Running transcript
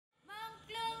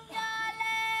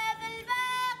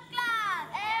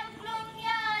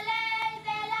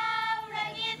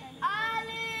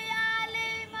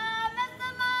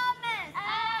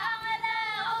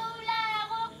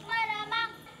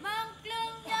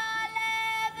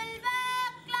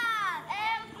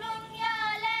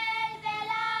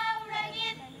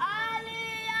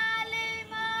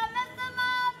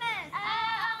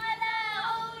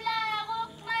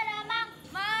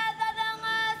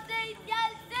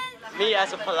Me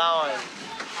as a Palauan,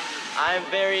 I'm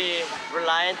very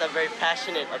reliant, I'm very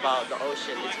passionate about the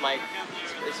ocean.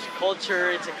 It's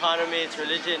culture, it's economy, it's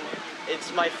religion,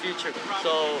 it's my future.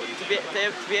 So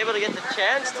to be able to get the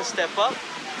chance to step up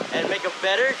and make it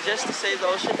better just to save the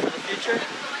ocean for the future,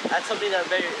 that's something that I'm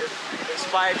very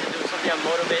inspired to do, something I'm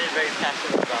motivated, very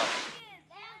passionate about.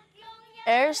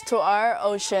 Heirs to Our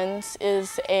Oceans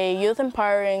is a youth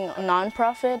empowering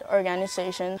nonprofit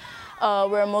organization.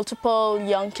 We're multiple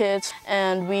young kids,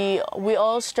 and we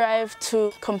all strive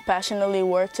to compassionately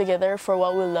work together for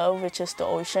what we love, which is the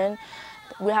ocean.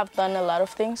 We have done a lot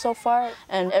of things so far,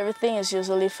 and everything is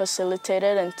usually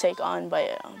facilitated and taken on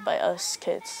by us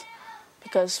kids,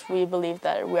 because we believe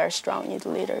that we are strong youth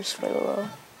leaders for the world.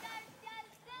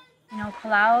 You know,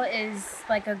 Palau is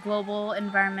like a global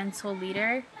environmental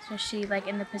leader, especially like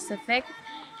in the Pacific.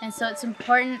 And so it's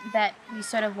important that we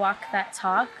sort of walk that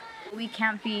talk. We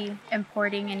can't be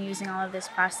importing and using all of this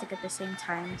plastic at the same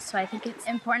time. So I think it's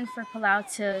important for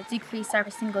Palau to decrease our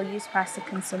single-use plastic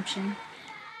consumption.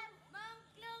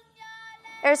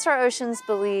 Heirs to Our Oceans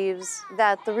believes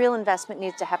that the real investment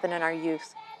needs to happen in our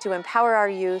youth, to empower our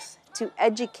youth, to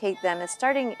educate them,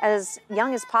 starting as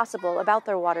young as possible about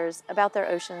their waters, about their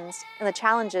oceans, and the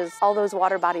challenges all those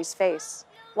water bodies face.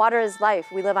 Water is life.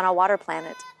 We live on a water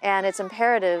planet, and it's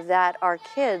imperative that our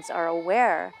kids are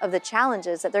aware of the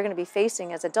challenges that they're going to be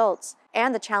facing as adults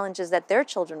and the challenges that their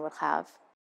children will have.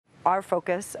 Our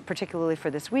focus, particularly for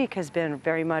this week, has been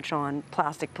very much on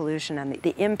plastic pollution and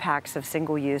the impacts of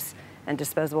single-use and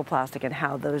disposable plastic and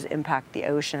how those impact the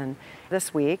ocean.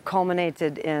 This week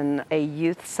culminated in a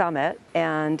youth summit,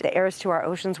 and the Heirs to Our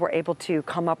Oceans were able to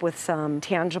come up with some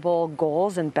tangible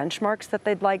goals and benchmarks that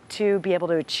they'd like to be able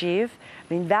to achieve.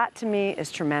 I mean, that to me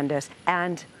is tremendous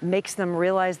and makes them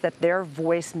realize that their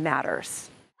voice matters.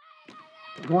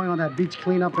 Going on that beach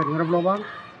cleanup at Lobang,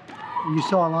 you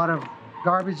saw a lot of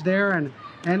garbage there, and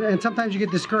sometimes you get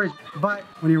discouraged. But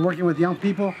when you're working with young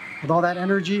people with all that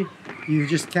energy, you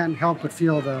just can't help but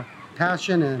feel the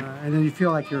passion, and then you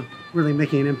feel like you're really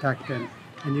making an impact, and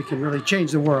you can really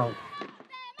change the world.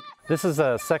 This is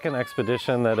a second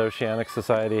expedition that Oceanic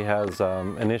Society has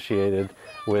initiated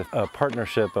with a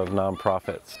partnership of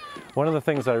nonprofits. One of the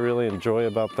things I really enjoy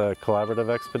about the collaborative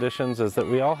expeditions is that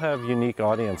we all have unique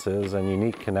audiences and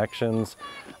unique connections.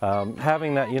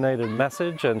 Having that united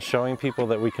message and showing people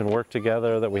that we can work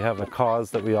together, that we have a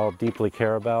cause that we all deeply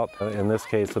care about, in this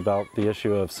case about the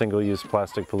issue of single-use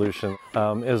plastic pollution,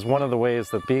 is one of the ways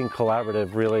that being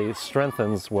collaborative really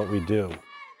strengthens what we do.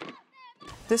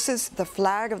 This is the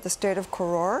flag of the state of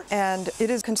Koror, and it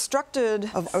is constructed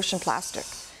of ocean plastic.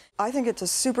 I think it's a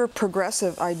super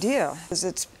progressive idea, because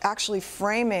it's actually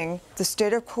framing the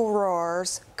state of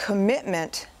Koror's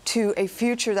commitment to a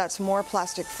future that's more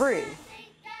plastic-free.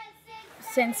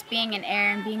 Since being an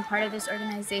heir and being part of this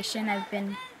organization, I've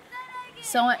been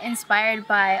so inspired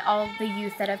by all of the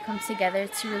youth that have come together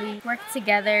to really work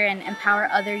together and empower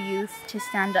other youth to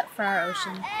stand up for our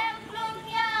ocean.